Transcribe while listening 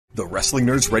the Wrestling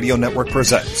Nerds Radio Network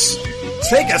presents.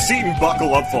 Take a seat and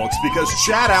buckle up, folks, because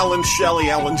Chad Allen,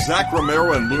 Shelly Allen, Zach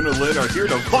Romero, and Luna Lynn are here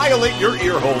to violate your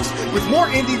ear holes with more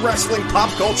indie wrestling, pop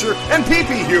culture, and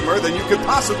pee-pee humor than you could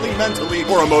possibly mentally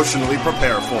or emotionally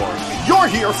prepare for. You're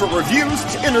here for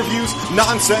reviews, interviews,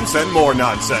 nonsense, and more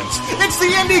nonsense. It's the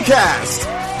IndieCast!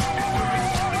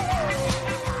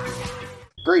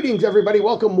 Greetings, everybody.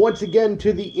 Welcome once again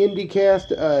to the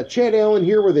IndieCast. Chad Allen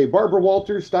here with a Barbara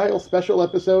Walters style special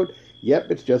episode. Yep,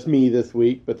 it's just me this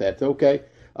week, but that's okay.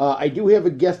 I do have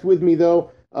a guest with me, though.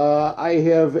 I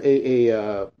have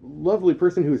a lovely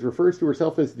person who refers to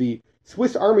herself as the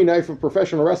Swiss Army knife of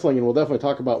professional wrestling, and we'll definitely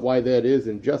talk about why that is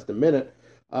in just a minute.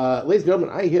 Ladies and gentlemen,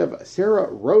 I have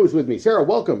Sarah Rose with me. Sarah,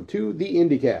 welcome to the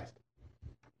IndieCast.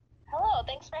 Hello,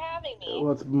 thanks for having me.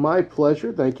 Well, it's my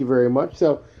pleasure. Thank you very much.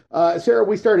 So, Sarah,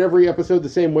 we start every episode the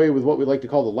same way with what we like to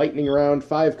call the lightning round,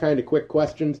 5 kind of quick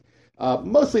questions,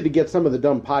 mostly to get some of the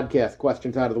dumb podcast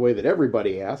questions out of the way that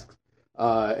everybody asks,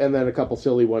 and then a couple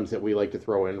silly ones that we like to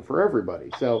throw in for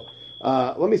everybody. So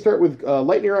let me start with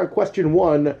lightning round question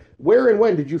 1. Where and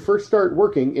when did you first start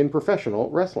working in professional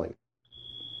wrestling?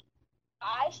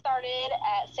 I started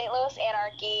at St. Louis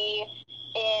Anarchy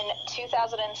in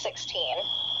 2016.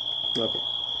 Okay.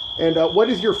 And what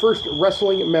is your first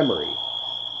wrestling memory?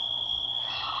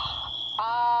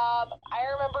 I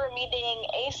remember meeting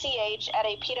ACH at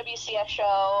a PWCF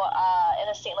show in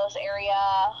the St. Louis area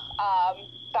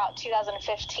about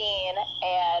 2015,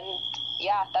 and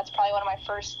yeah, that's probably one of my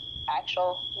first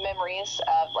actual memories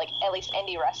of, like, at least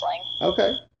indie wrestling.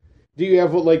 Okay. Do you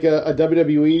have like a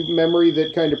WWE memory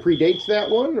that kind of predates that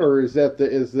one, or is that the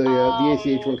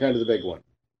ACH one kind of the big one?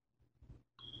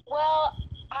 Well,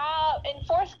 in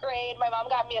 4th grade, my mom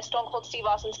got me a Stone Cold Steve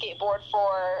Austin skateboard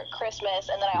for Christmas,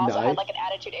 and then I also had like an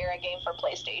Attitude Era game for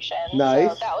PlayStation. Nice.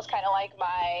 So that was kind of like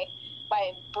my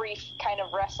brief kind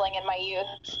of wrestling in my youth.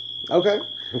 Okay.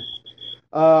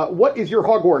 What is your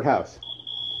Hogwarts house?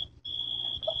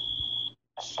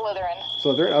 Slytherin.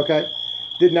 Slytherin, okay.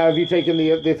 Have you taken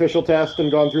the official test and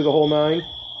gone through the whole 9?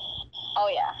 Oh,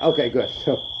 yeah. Okay, good.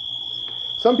 So,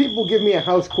 some people give me a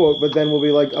house quote, but then we'll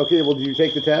be like, okay, well, did you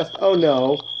take the test? Oh,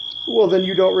 no. Well, then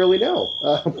you don't really know.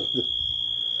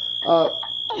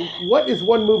 What is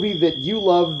one movie that you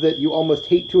love that you almost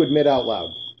hate to admit out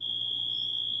loud?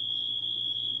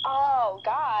 Oh,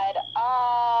 God.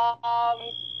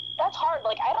 That's hard.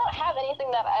 Like, I don't have anything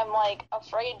that I'm, like,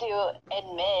 afraid to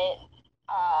admit.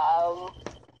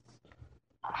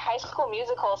 High School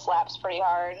Musical slaps pretty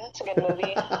hard. It's a good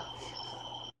movie.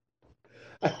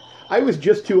 I was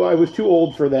too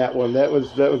old for that one. That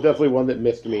was definitely one that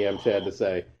missed me, I'm sad to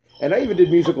say. And I even did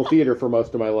musical theater for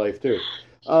most of my life, too.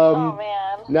 Oh,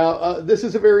 man. Now, this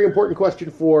is a very important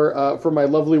question for my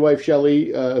lovely wife,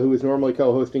 Shelly, who is normally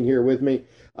co-hosting here with me.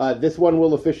 This one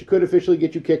could officially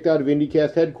get you kicked out of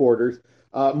IndieCast headquarters.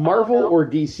 Marvel or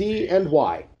DC, and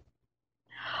why?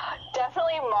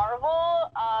 Definitely Marvel,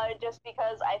 just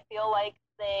because I feel like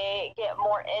they get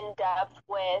more in-depth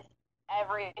with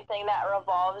everything that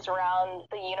revolves around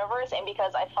the universe, and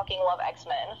because I fucking love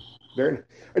X-Men.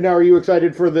 Now, are you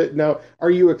excited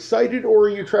are you excited or are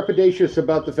you trepidatious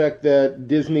about the fact that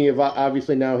Disney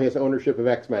obviously now has ownership of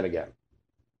X-Men again?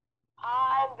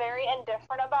 I'm very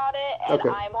indifferent about it, and okay.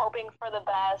 I'm hoping for the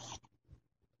best.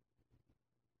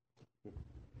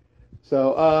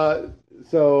 So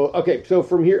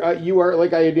from here, you are,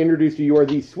 like I had introduced you are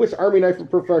the Swiss Army knife of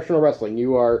professional wrestling.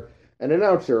 You are an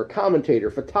announcer, a commentator,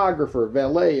 photographer,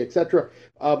 valet, etc.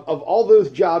 Of all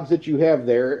those jobs that you have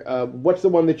there, what's the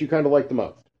one that you kind of like the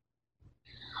most?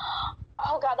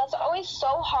 Oh, God, that's always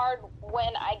so hard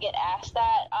when I get asked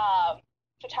that.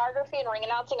 Photography and ring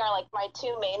announcing are like my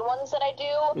 2 main ones that I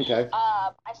do. Okay.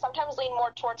 I sometimes lean more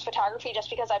towards photography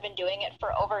just because I've been doing it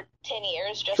for over 10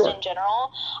 years, just Sure. in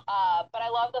general. But I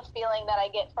love the feeling that I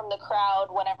get from the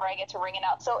crowd whenever I get to ring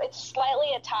announce. So it's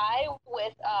slightly a tie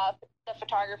with the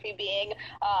photography being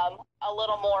a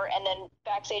little more, and then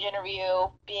backstage interview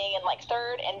being in like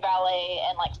 3rd, and valet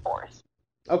in like 4th.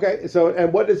 Okay.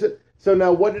 What is it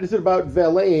about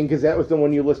valeting, because that was the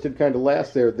one you listed kind of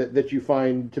last there, that you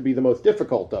find to be the most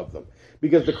difficult of them?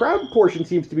 Because the crowd portion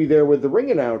seems to be there with the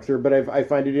ring announcer, but I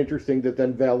find it interesting that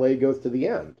then valet goes to the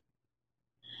end.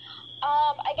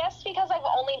 I guess because I've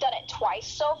only done it twice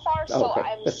so far, so okay.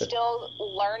 I'm still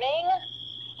learning.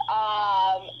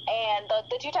 And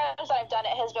the 2 times that I've done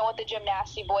it has been with the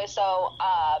Gymnasty Boys, so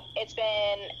it's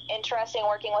been interesting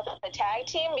working with the tag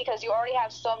team because you already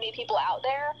have so many people out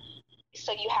there.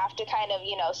 so you have to kind of,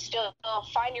 still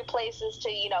find your places to,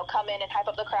 come in and hype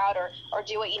up the crowd or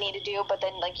do what you need to do. But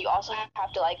then, like, you also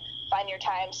have to, like, find your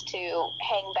times to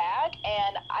hang back.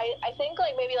 And I think,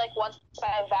 like, maybe, like, once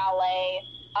I valet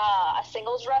a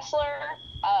singles wrestler,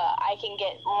 I can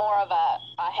get more of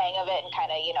a hang of it and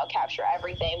kind of, capture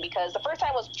everything. Because the first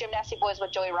time was Gymnasty Boys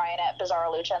with Joey Ryan at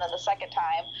Bizarro Lucha, and then the second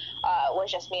time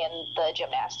was just me and the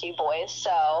Gymnasty Boys.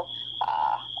 So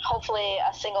hopefully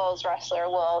a singles wrestler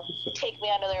will take me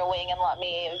under their wing and let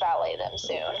me valet them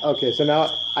soon. Okay, so now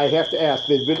I have to ask,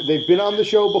 they've been on the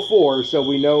show before, so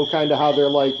we know kind of how they're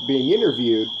like being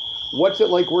interviewed. What's it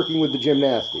like working with the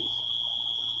Gymnasties?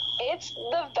 It's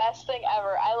the best thing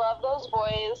ever. I love those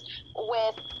boys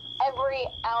with every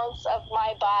ounce of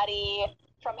my body,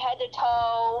 from head to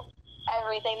toe,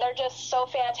 everything. They're just so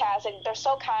fantastic. They're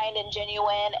so kind and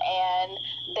genuine, and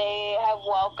they have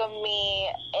welcomed me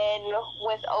in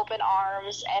with open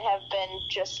arms and have been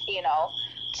just,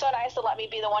 so nice to let me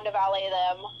be the one to valet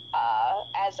them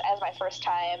as my first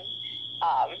time.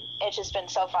 It's just been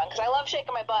so fun because I love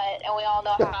shaking my butt, and we all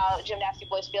know how Gymnastic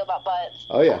Boys feel about butts.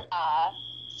 Oh, yeah.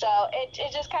 So it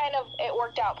just kind of, it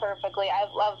worked out perfectly. I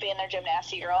love being their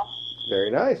gymnasty girl.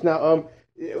 Very nice. Now,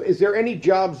 is there any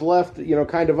jobs left,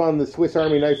 kind of on the Swiss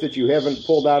Army knife that you haven't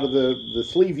pulled out of the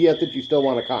sleeve yet that you still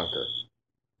want to conquer?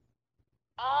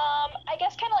 I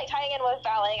guess kind of like tying in with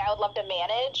valeting, I would love to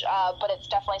manage, but it's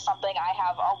definitely something I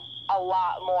have a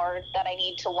lot more that I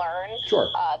need to learn. Sure.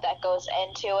 That goes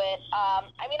into it.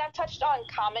 I've touched on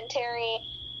commentary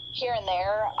here and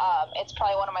there. It's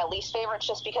probably one of my least favorites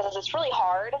just because it's really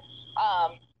hard.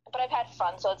 But I've had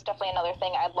fun, so it's definitely another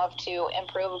thing I'd love to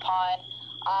improve upon.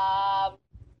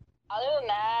 Other than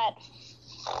that,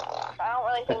 I don't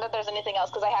really think that there's anything else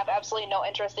because I have absolutely no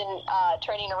interest in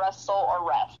turning to wrestle or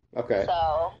ref. Okay.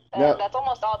 So that's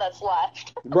almost all that's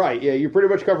left. Right, yeah, you pretty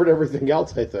much covered everything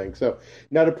else, I think. So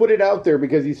now to put it out there,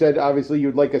 because you said obviously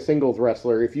you'd like a singles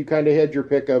wrestler, if you kind of had your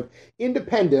pick of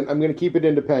independent, I'm going to keep it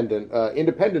independent,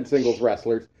 independent singles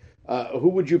wrestlers, who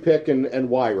would you pick and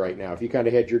why right now, if you kind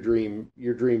of had your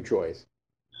dream choice?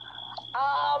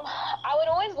 I would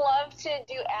always love to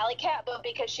do Alley Cat, but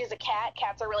because she's a cat,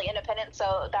 cats are really independent,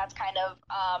 so that's kind of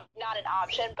not an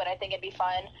option, but I think it'd be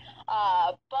fun.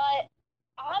 But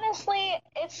honestly,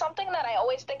 it's something that I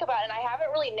always think about, and I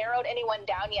haven't really narrowed anyone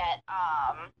down yet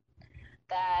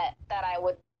that I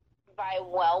would vie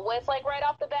well with, like, right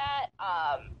off the bat.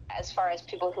 As far as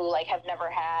people who, like, have never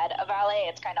had a valet,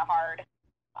 it's kind of hard.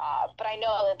 But I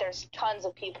know that there's tons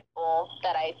of people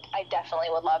that I definitely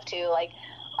would love to, like,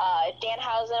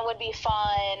 Danhausen would be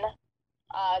fun.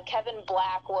 Kevin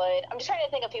Blackwood. I'm just trying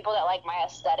to think of people that, like, my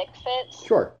aesthetic fits.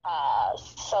 Sure.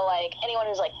 So, like, anyone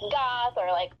who's, like, goth or,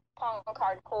 like, punk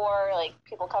hardcore, like,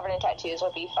 people covered in tattoos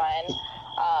would be fun.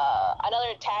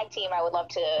 Another tag team I would love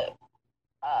to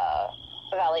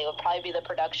valet would probably be the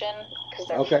Production, because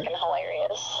they're freaking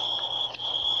hilarious.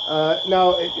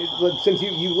 Now, since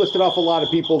you listed off a lot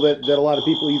of people that a lot of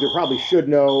people either probably should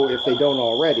know if they don't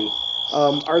already,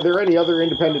 are there any other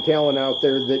independent talent out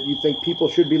there that you think people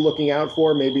should be looking out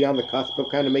for, maybe on the cusp of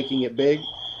kind of making it big,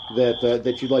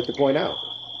 that you'd like to point out?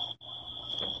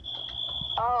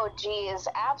 Oh, geez,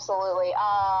 absolutely.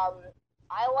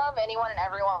 I love anyone and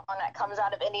everyone that comes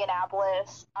out of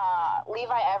Indianapolis.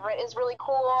 Levi Everett is really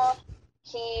cool.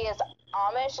 He is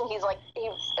Amish, and he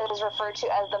is referred to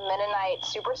as the Mennonite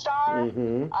superstar.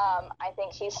 Mm-hmm. I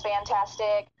think he's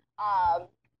fantastic.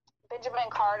 Benjamin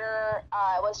Carter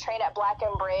was trained at Black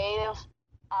and Brave.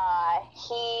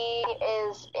 He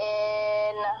is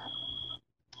in,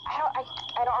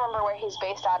 I don't remember where he's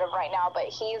based out of right now, but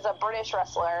he's a British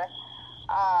wrestler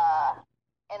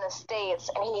in the States,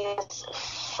 and he's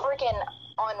freaking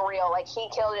unreal. Like, he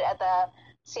killed it at the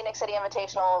Scenic City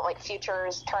Invitational, like,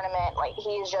 Futures tournament. Like,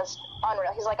 he's just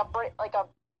unreal. He's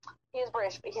he's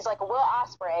British. He's like a Will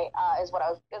Ospreay is what I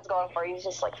was going for. He's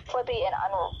just, like, flippy and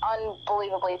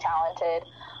unbelievably talented.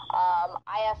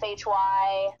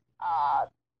 IFHY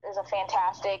is a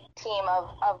fantastic team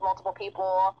of multiple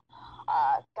people.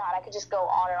 God, I could just go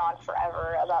on and on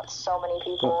forever about so many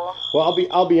people. Well,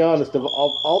 I'll be honest. Of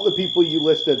all the people you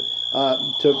listed,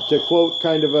 to quote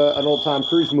kind of an old Tom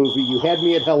Cruise movie, you had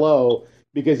me at hello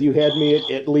because you had me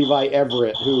at Levi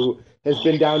Everett, who has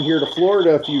been down here to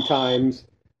Florida a few times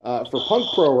for Punk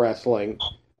Pro Wrestling,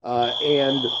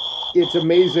 and it's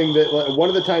amazing that one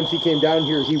of the times he came down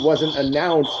here, he wasn't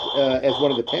announced as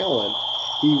one of the talent.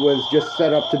 He was just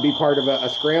set up to be part of a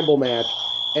scramble match.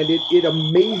 And it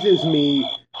amazes me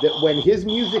that when his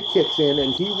music kicks in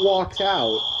and he walks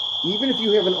out, even if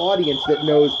you have an audience that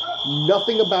knows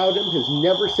nothing about him, has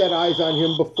never set eyes on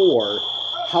him before,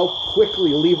 how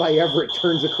quickly Levi Everett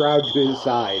turns the crowd to his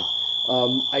side.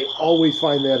 I always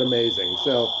find that amazing.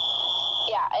 So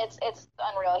yeah, it's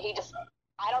unreal.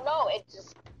 I don't know,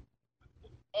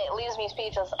 it leaves me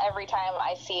speechless every time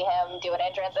I see him do an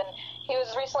entrance. And he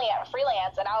was recently at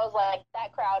Freelance, and I was like,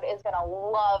 that crowd is gonna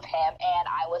love him, and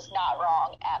I was not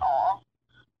wrong at all.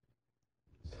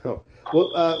 Oh.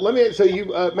 Well, let me. So you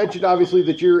mentioned obviously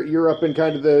that you're up in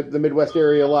kind of the Midwest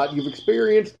area a lot. You've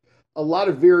experienced a lot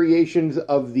of variations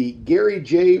of the Gary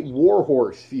J.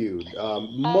 Warhorse feud,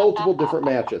 multiple different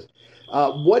matches.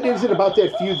 What is it about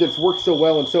that feud that's worked so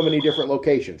well in so many different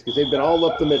locations? Because they've been all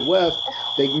up the Midwest.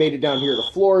 They've made it down here to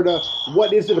Florida.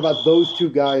 What is it about those two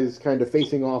guys kind of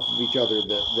facing off of each other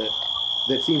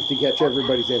that seems to catch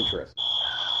everybody's interest?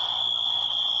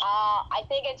 I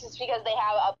think it's just because they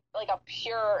have a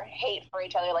pure hate for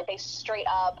each other. Like, they straight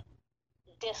up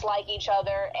dislike each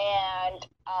other. And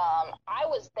I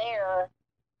was there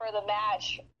for the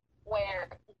match where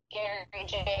Gary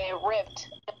J ripped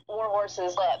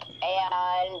Warhorse's lip,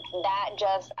 and that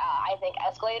just I think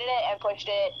escalated it and pushed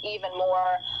it even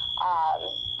more.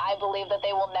 I believe that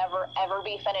they will never ever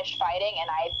be finished fighting, and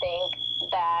I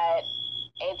think that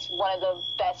it's one of the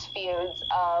best feuds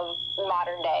of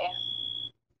modern day.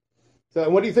 So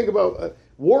what do you think about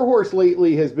Warhorse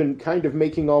lately has been kind of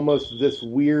making almost this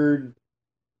weird,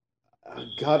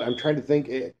 God, I'm trying to think.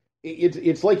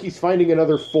 It's like he's finding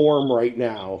another form right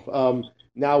now.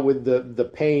 Now with the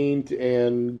paint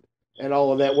and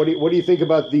all of that. What do you think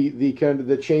about the kind of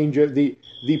the change of the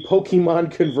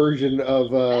Pokemon conversion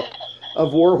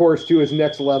of Warhorse to his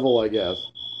next level, I guess?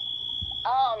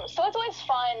 So it's always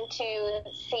fun to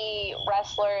see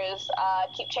wrestlers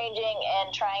keep changing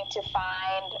and trying to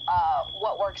find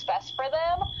what works best for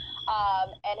them.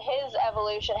 And his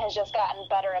evolution has just gotten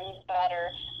better and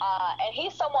better. And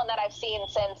he's someone that I've seen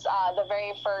since the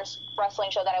very first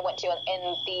wrestling show that I went to in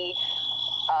the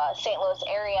St. Louis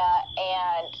area,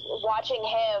 and watching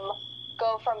him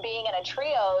go from being in a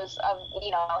trios of,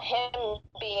 him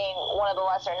being one of the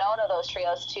lesser known of those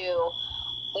trios to,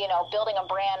 building a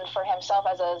brand for himself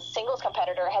as a singles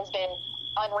competitor has been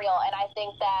unreal. And I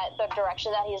think that the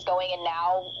direction that he's going in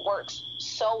now works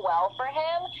so well for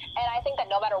him. And I think that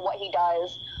no matter what he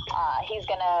does, he's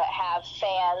going to have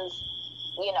fans,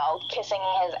 kissing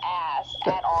his ass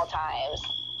at all times.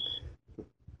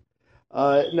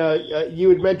 Now, you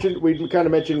had mentioned, we kind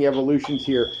of mentioned the evolutions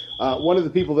here. One of the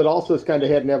people that also has kind of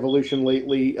had an evolution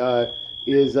lately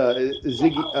is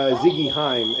Ziggy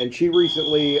Haim, and she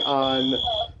recently on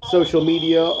social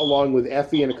media, along with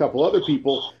Effie and a couple other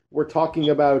people, were talking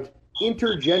about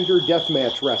intergender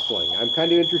deathmatch wrestling. I'm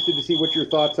kind of interested to see what your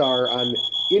thoughts are on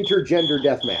intergender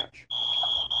deathmatch.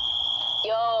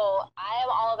 Yo, I am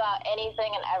all about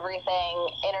anything and everything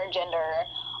intergender.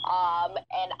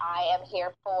 And I am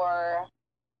here for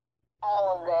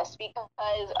all of this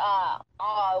because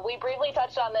we briefly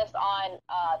touched on this on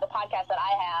the podcast that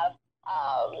I have,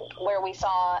 where we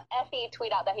saw Effie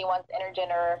tweet out that he wants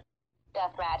intergender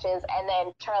death matches, and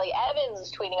then Charlie Evans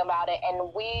is tweeting about it,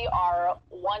 and we are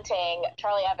wanting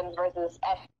Charlie Evans versus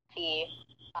Effie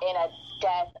in a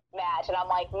death match. And I'm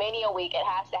like, Mania week, it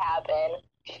has to happen,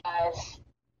 because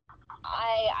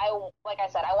I like I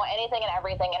said, I want anything and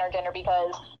everything intergender,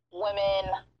 because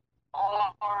women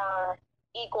are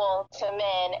equal to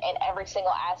men in every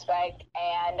single aspect,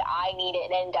 and I need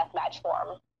it in deathmatch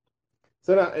form.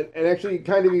 So now, and actually,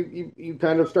 kind of you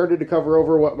kind of started to cover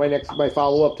over what my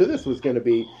follow up to this was going to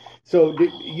be. So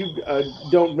you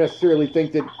don't necessarily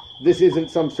think that this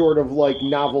isn't some sort of like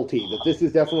novelty, that this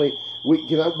is definitely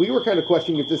we were kind of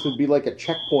questioning if this would be like a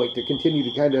checkpoint to continue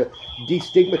to kind of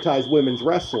destigmatize women's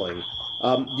wrestling.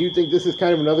 Do you think this is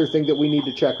kind of another thing that we need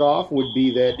to check off? Would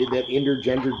be that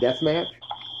intergender deathmatch?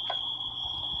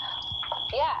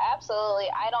 Yeah, absolutely.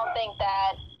 I don't think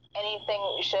that anything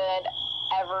should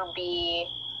ever be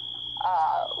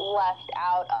left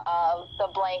out of the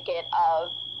blanket of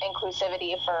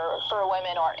inclusivity for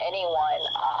women or anyone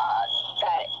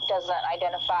that doesn't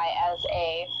identify as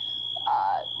a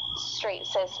straight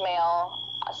cis male.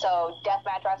 So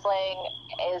deathmatch wrestling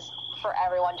is for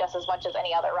everyone just as much as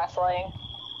any other wrestling.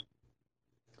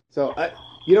 So,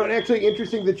 and actually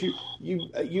interesting that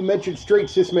you mentioned straight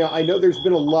cis male. I know there's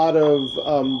been a lot of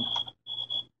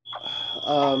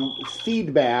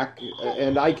feedback,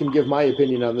 and I can give my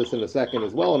opinion on this in a second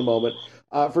as well in a moment,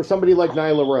 for somebody like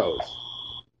Nyla Rose,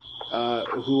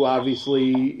 who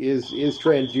obviously is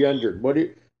transgendered.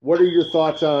 What are your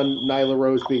thoughts on Nyla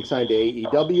Rose being signed to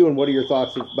AEW, and what are your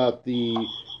thoughts about the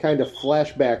kind of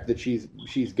flashback that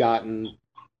she's gotten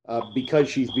because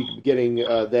she's getting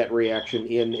that reaction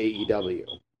in AEW?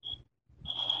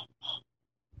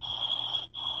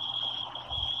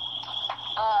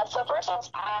 So first off,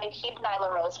 I'm a huge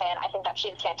Nyla Rose fan. I think that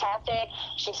she's fantastic.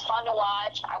 She's fun to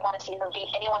watch. I want to see her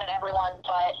beat anyone and everyone,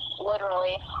 but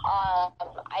literally,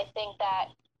 I think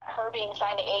that her being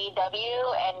signed to AEW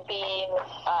and being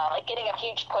getting a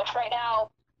huge push right now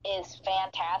is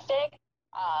fantastic.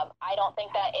 I don't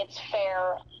think that it's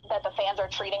fair that the fans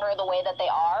are treating her the way that they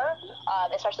are,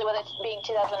 especially with it being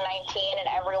 2019 and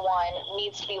everyone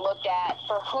needs to be looked at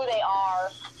for who they are,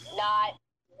 not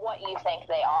what you think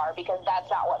they are, because that's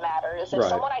not what matters. If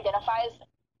someone identifies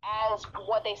as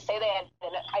what they say they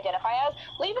identify as,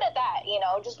 leave it at that.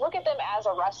 Just look at them as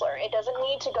a wrestler. It doesn't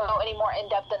need to go any more in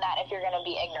depth than that if you're going to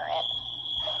be ignorant.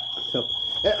 So,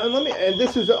 and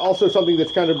this is also something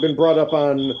that's kind of been brought up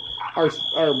on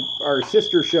our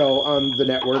sister show on the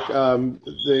network,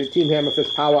 the Team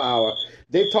Hammerfist Power Hour.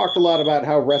 They've talked a lot about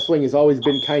how wrestling has always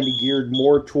been kind of geared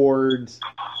more towards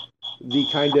the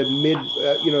kind of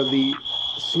the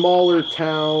smaller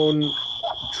town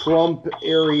Trump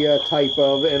area type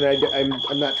of, and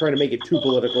I'm not trying to make it too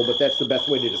political, but that's the best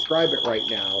way to describe it right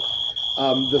now.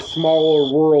 The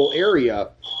smaller rural area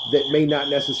that may not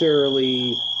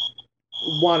necessarily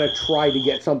want to try to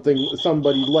get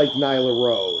somebody like Nyla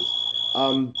Rose.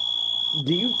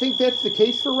 Do you think that's the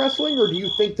case for wrestling, or do you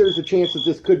think there's a chance that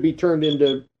this could be turned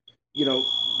into,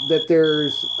 that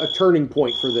there's a turning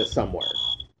point for this somewhere?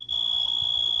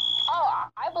 Oh,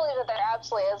 I believe that there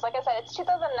absolutely is. Like I said, it's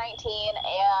 2019,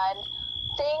 and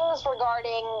things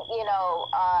regarding,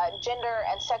 gender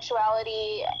and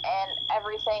sexuality and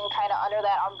everything kind of under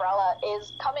that umbrella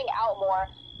is coming out more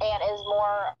and is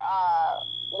more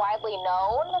widely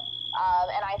known.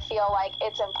 And I feel like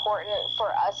it's important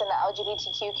for us in the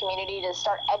LGBTQ community to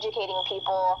start educating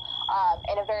people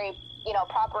in a very,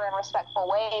 proper and respectful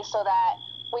way so that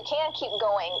we can keep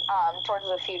going towards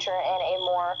the future in a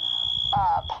more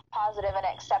positive and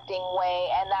accepting way,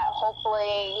 and that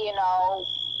hopefully,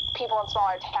 people in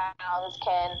smaller towns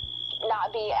can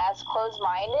not be as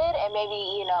closed-minded and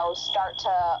maybe, start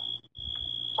to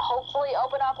hopefully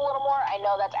open up a little more. I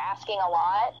know that's asking a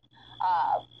lot,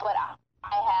 but I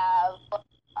have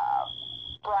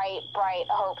bright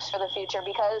hopes for the future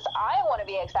because I want to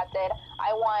be accepted.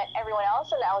 I want everyone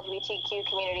else in the LGBTQ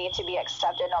community to be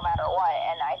accepted no matter what,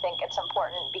 and I think it's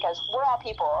important because we're all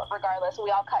people regardless.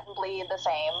 We all cut and bleed the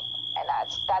same, and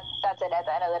that's it at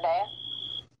the end of the day.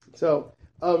 So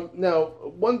now,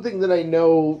 one thing that I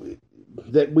know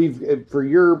that we've, for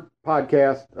your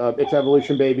podcast, It's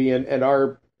Evolution Baby,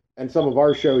 and some of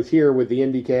our shows here with the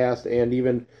IndieCast, and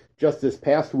even just this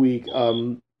past week,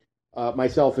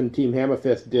 myself and Team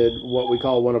Hammerfist did what we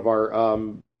call one of our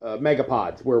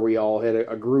megapods, where we all had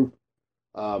a group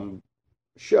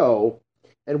show.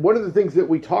 And one of the things that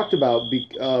we talked about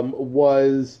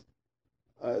was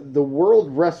the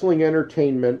World Wrestling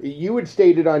Entertainment. You had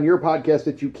stated on your podcast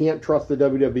that you can't trust the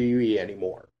WWE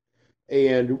anymore.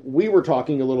 And we were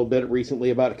talking a little bit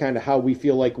recently about kind of how we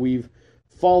feel like we've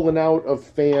fallen out of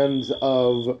fans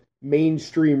of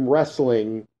mainstream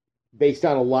wrestling based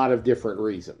on a lot of different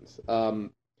reasons.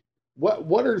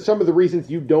 What are some of the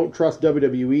reasons you don't trust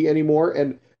WWE anymore?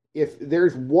 And if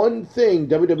there's one thing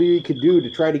WWE could do to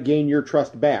try to gain your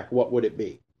trust back, what would it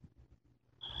be?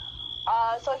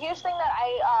 So a huge thing that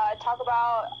I talk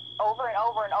about over and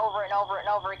over and over and over and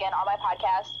over again on my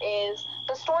podcast is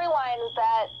the storylines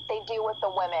that they do with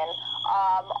the women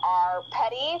are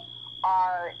petty,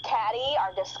 are catty,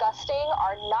 are disgusting,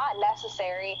 are not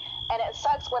necessary, and it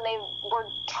sucks when they were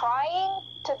trying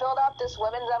to build up this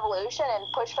women's evolution and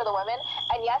push for the women.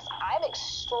 And yes, I'm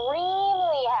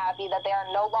extremely happy that they are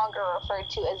no longer referred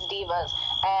to as divas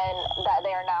and that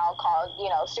they are now called,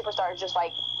 superstars, just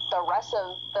like the rest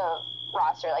of the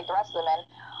roster, like the rest of the men.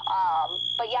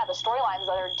 But yeah, the storylines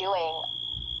that they're doing,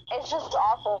 it's just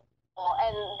awful.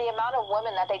 And the amount of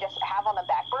women that they just have on the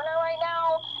back burner right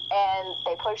now, and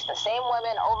they push the same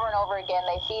women over and over again.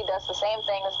 They feed us the same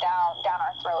things down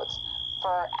our throats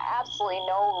for absolutely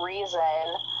no reason.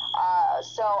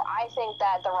 So I think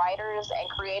that the writers and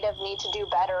creative need to do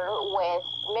better with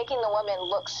making the women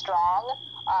look strong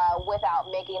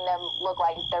without making them look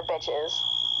like they're bitches.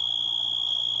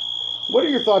 What are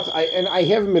your thoughts? I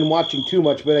haven't been watching too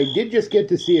much, but I did just get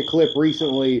to see a clip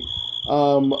recently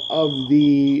of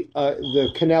the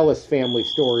Kanellis family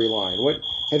storyline. What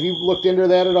have you looked into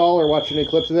that at all, or watched any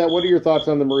clips of that? What are your thoughts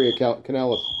on the Maria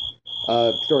Kanellis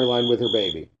storyline with her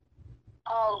baby?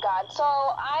 Oh God! So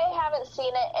I haven't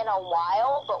seen it in a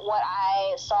while, but what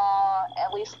I saw,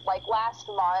 at least like last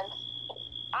month,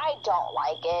 I don't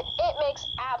like it. It makes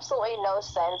absolutely no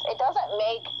sense. It doesn't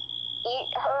make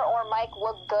her or Mike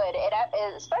look good. It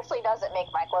especially doesn't make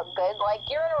Mike look good. Like,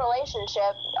 you're in a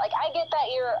relationship. Like, I get that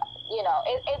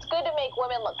it's good to make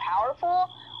women look powerful,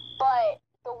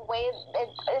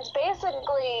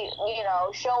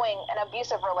 showing an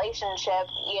abusive relationship,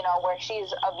 where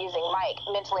she's abusing Mike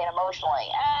mentally and emotionally.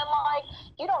 And, like,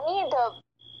 you don't need to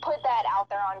put that out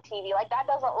there on TV. Like, that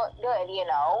doesn't look good,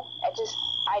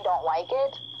 I don't like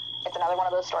it. It's another one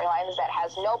of those storylines that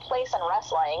has no place in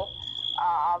wrestling.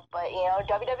 But,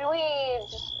 WWE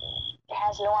just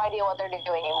has no idea what they're doing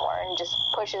anymore and just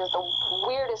pushes the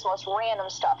weirdest, most random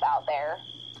stuff out there.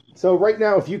 So right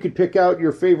now, if you could pick out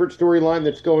your favorite storyline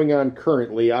that's going on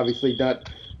currently, obviously not...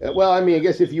 Well, I mean, I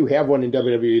guess if you have one in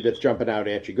WWE that's jumping out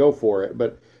at you, go for it.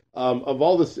 But of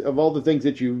all the things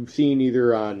that you've seen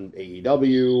either on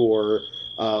AEW or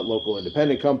local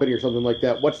independent company or something like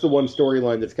that, what's the one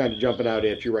storyline that's kind of jumping out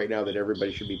at you right now that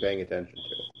everybody should be paying attention to?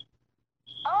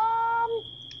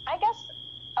 I guess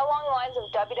along the lines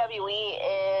of WWE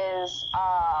is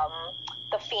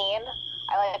The Fiend.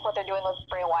 I like what they're doing with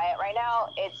Bray Wyatt right now.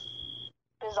 It's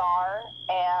bizarre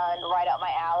and right up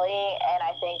my alley, and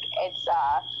I think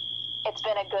it's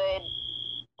been a good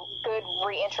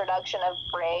reintroduction of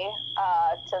Bray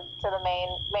to the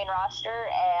main roster,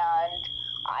 and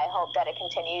I hope that it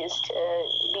continues to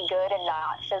be good and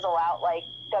not fizzle out like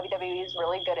WWE is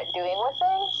really good at doing with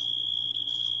things.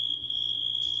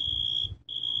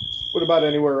 What about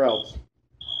anywhere else?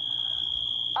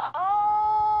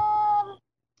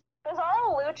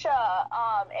 Bizarro Lucha,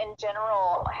 in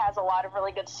general, has a lot of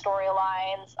really good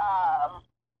storylines.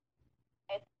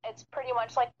 It's pretty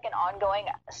much like an ongoing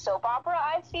soap opera,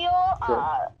 I feel,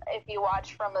 Sure. If you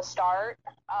watch from the start.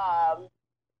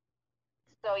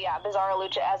 So yeah, Bizarro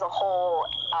Lucha as a whole,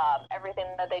 everything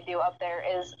that they do up there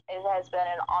has been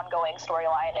an ongoing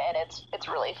storyline, and it's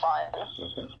really fun.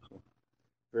 Okay.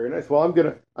 Very nice. Well, I'm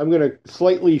gonna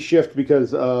slightly shift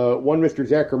because one Mr.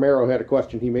 Zach Romero had a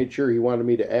question he made sure he wanted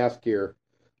me to ask here,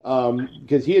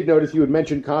 because he had noticed you had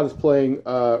mentioned cosplaying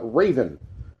Raven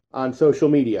on social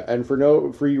media, and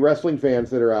for you wrestling fans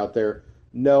that are out there,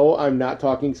 no, I'm not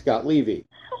talking Scott Levy.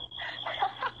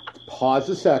 Pause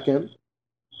a second.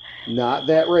 Not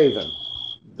that Raven,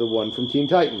 the one from Teen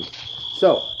Titans.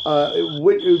 So,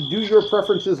 do your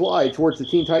preferences lie towards the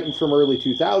Teen Titans from early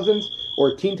 2000s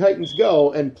or Teen Titans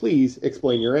Go? And please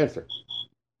explain your answer.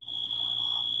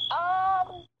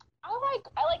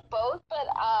 I like both, but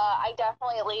I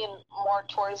definitely lean more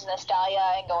towards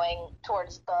nostalgia and going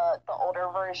towards the older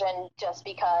version just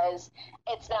because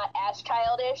it's not as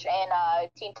childish, and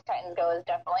Teen Titans Go is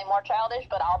definitely more childish,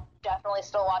 but I'll definitely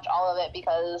still watch all of it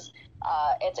because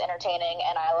it's entertaining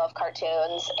and I love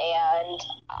cartoons, and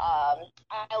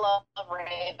I love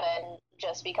Raven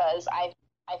just because I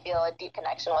feel a deep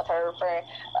connection with her for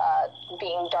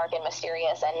being dark and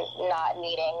mysterious and not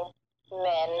needing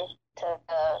men to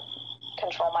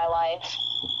control my life.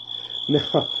 No,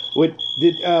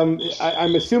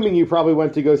 I'm assuming you probably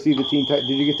went to go see the Teen Titans.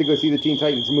 Did you get to go see the Teen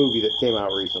Titans movie that came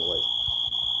out recently?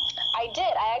 I did.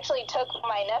 I actually took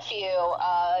my nephew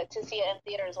to see it in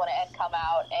theaters when it had come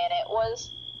out, and it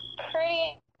was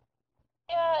pretty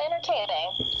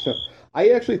entertaining. So, I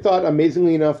actually thought,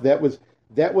 amazingly enough, that was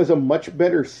a much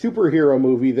better superhero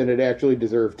movie than it actually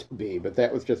deserved to be. But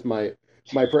that was just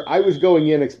I was going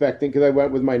in expecting, because I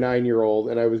went with my 9-year-old,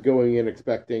 and I was going in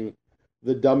expecting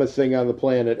the dumbest thing on the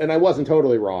planet, and I wasn't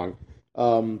totally wrong.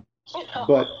 But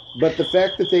the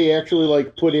fact that they actually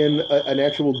put in an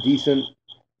actual decent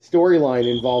storyline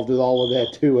involved with all of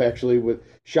that too actually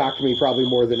shocked me probably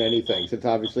more than anything, since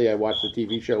obviously I watched the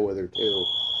TV show with her too.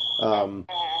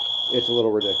 It's a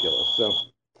little ridiculous. So,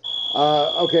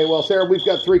 okay, well, Sarah, we've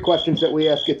got 3 questions that we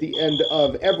ask at the end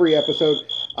of every episode.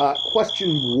 Question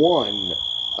 1.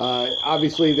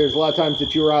 Obviously, there's a lot of times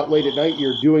that you're out late at night,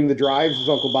 you're doing the drives, as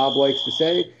Uncle Bob likes to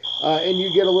say, and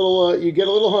you get a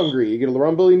little hungry, you get a little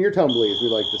rumbly in your tumbly, as we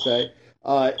like to say,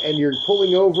 and you're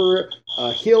pulling over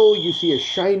a hill, you see a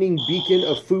shining beacon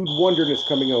of food wonderness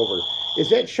coming over. Is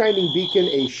that shining beacon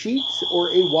a Sheetz or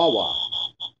a Wawa?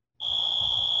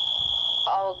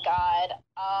 Oh, God.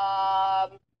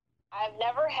 I've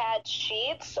never had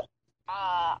Sheetz.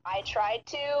 I tried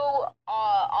to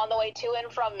on the way to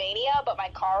and from Mania, but my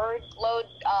car load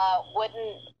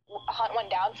wouldn't hunt one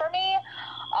down for me.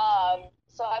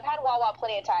 So I've had Wawa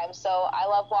plenty of times. So I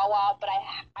love Wawa, but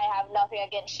I have nothing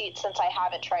against Sheetz since I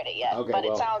haven't tried it yet. Okay, but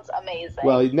it sounds amazing.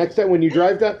 Well, next time when you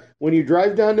drive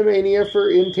down to Mania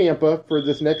in Tampa for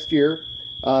this next year,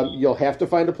 you'll have to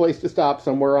find a place to stop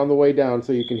somewhere on the way down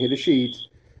so you can hit a Sheetz,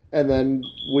 and then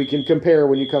we can compare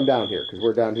when you come down here, because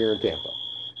we're down here in Tampa.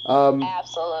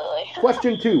 Absolutely.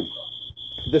 Question 2.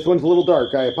 This one's a little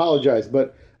dark. I apologize,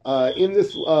 but in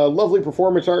this lovely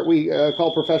performance art we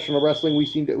call professional wrestling,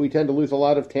 we tend to lose a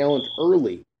lot of talent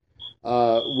early.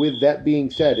 With that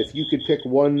being said, if you could pick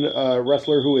one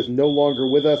wrestler who is no longer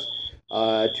with us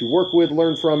to work with,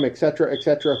 learn from, etc.,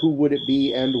 etc., who would it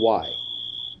be and why?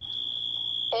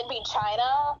 It'd be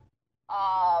China,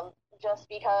 just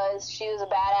because she was a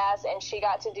badass and she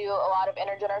got to do a lot of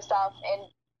intergender stuff in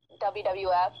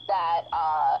WWF that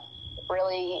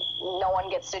really no one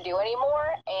gets to do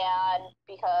anymore, and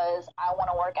because I want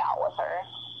to work out with her.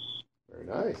 Very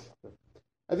nice.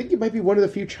 I think you might be one of the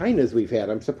few Chinas we've had.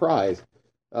 I'm surprised.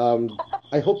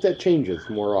 I hope that changes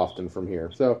more often from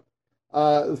here. So,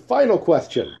 final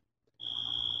question.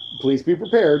 Please be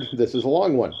prepared. This is a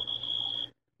long one.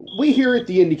 We here at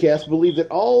the IndyCast believe that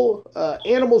all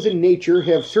animals in nature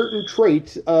have certain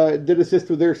traits that assist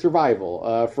with their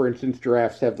survival. For instance,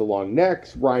 giraffes have the long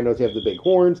necks, rhinos have the big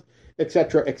horns,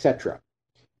 etc., etc.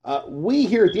 We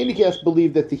here at the IndyCast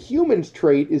believe that the human's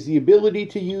trait is the ability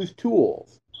to use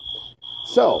tools.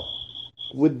 So,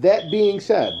 with that being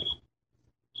said,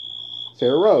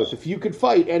 Sarah Rose, if you could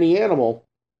fight any animal,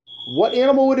 what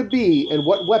animal would it be and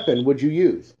what weapon would you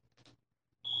use?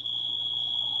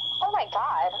 Oh my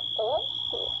god.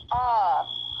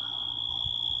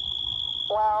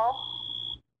 Well,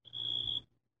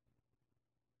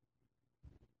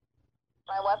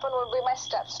 my weapon would be my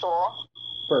step stool.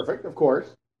 Perfect, of course.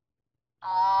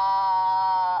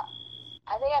 I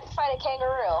think I'd fight a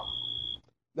kangaroo.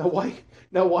 Now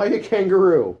why a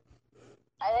kangaroo?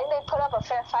 I think they put up a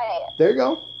fair fight. There you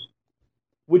go.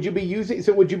 Would you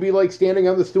be like standing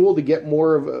on the stool to get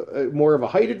more of a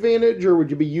height advantage, or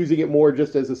would you be using it more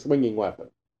just as a swinging weapon?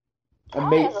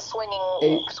 Probably as a swinging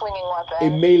weapon. A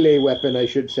melee weapon, I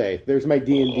should say. There's my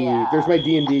D&D. Yeah. There's my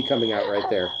D&D coming out right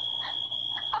there.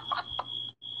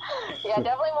 Yeah,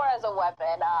 definitely more as a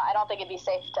weapon. I don't think it'd be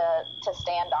safe to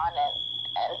stand on it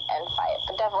and fight,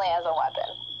 but definitely as a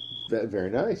weapon. Very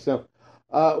nice. So,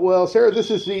 well, Sarah, this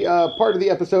is the part of the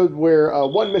episode where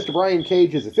one Mr. Brian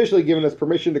Cage has officially given us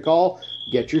permission to call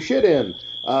Get Your Shit In.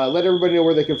 Let everybody know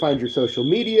where they can find your social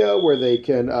media, where they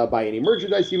can buy any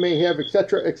merchandise you may have,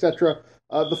 etc., etc.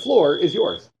 The floor is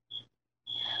yours.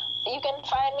 You can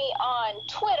find me on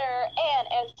Twitter and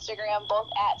Instagram, both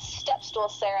at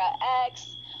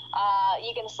StepstoolSarahX.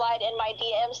 You can slide in my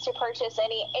DMs to purchase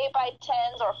any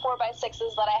 8x10s or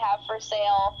 4x6s that I have for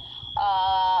sale.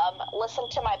 Listen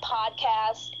to my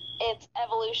podcast, It's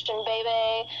Evolution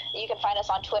Baby. You can find us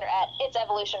on Twitter at It's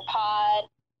Evolution Pod.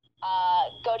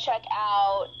 Go check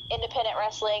out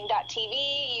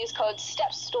independentwrestling.tv. Use code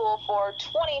STEPSTOOL for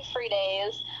 20 free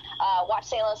days. Watch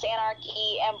St. Louis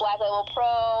Anarchy and Black Label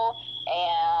Pro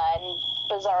and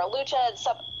Bizarro Lucha and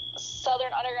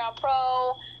Southern Underground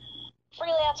Pro.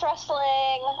 Freelance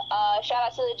Wrestling. Shout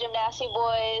out to the Gymnasty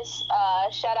Boys.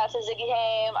 Shout out to Ziggy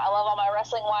Haim. I love all my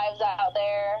wrestling wives out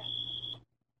there.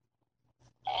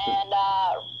 And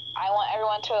I want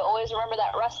everyone to always remember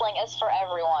that wrestling is for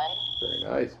everyone. Very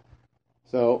nice.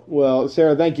 So, well,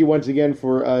 Sarah, thank you once again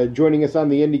for joining us on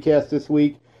the IndyCast this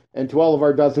week. And to all of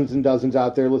our dozens and dozens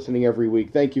out there listening every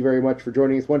week, thank you very much for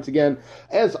joining us once again.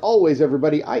 As always,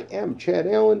 everybody, I am Chad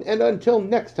Allen. And until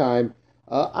next time,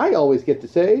 I always get to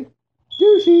say,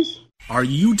 deuces. Are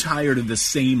you tired of the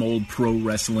same old pro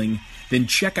wrestling? Then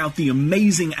check out the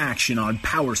amazing action on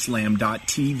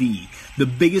Powerslam.tv, the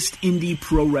biggest indie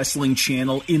pro wrestling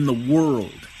channel in the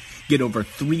world. Get over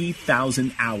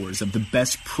 3,000 hours of the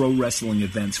best pro wrestling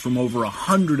events from over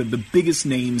 100 of the biggest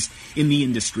names in the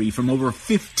industry from over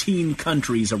 15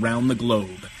 countries around the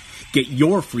globe. Get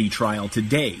your free trial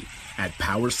today at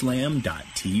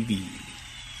Powerslam.tv.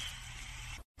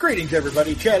 Greetings,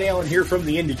 everybody. Chad Allen here from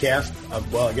the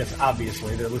IndyCast. Well, I guess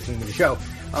obviously they're listening to the show.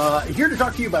 Here to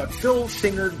talk to you about Phil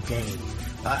Singer Games.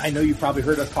 I know you've probably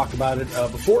heard us talk about it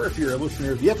before if you're a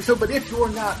listener of the episode, but if you're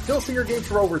not, Phil Singer Games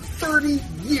for over 30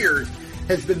 years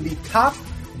has been the top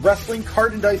wrestling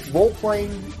card and dice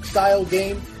role-playing style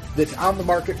game that's on the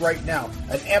market right now.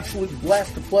 An absolute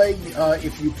blast to play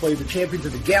if you play the Champions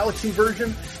of the Galaxy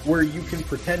version, where you can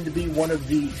pretend to be one of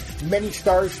the many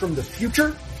stars from the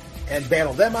future and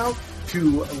battle them out,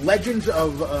 to legends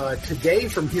of today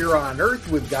from here on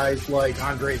Earth with guys like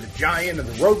Andre the Giant and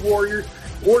the Road Warriors,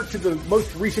 or to the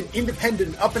most recent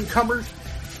independent up-and-comers.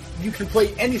 You can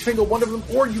play any single one of them,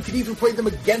 or you can even play them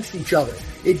against each other.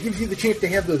 It gives you the chance to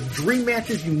have those dream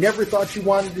matches you never thought you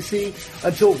wanted to see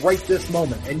until right this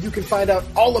moment. And you can find out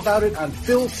all about it on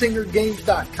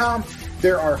PhilSingerGames.com.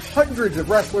 There are hundreds of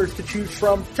wrestlers to choose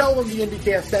from. Tell them the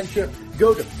IndyCast sent you.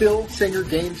 Go to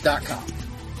PhilSingerGames.com.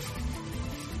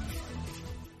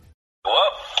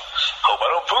 Well, hope I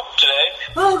don't poop today.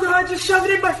 Oh God, just shove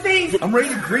it in my face. I'm ready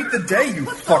to greet the day, you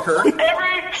fucker.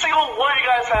 Every single one of you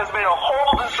guys has made a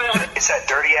horrible decision. It's that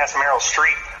dirty-ass Meryl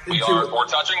Streep. We're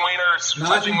touching wieners.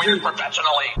 Touching wieners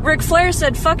professionally. Ric Flair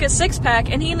said fuck a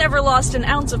six-pack, and he never lost an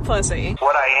ounce of pussy.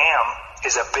 What I am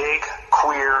is a big,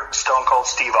 queer, Stone Cold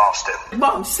Steve Austin.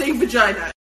 Mom, say vagina.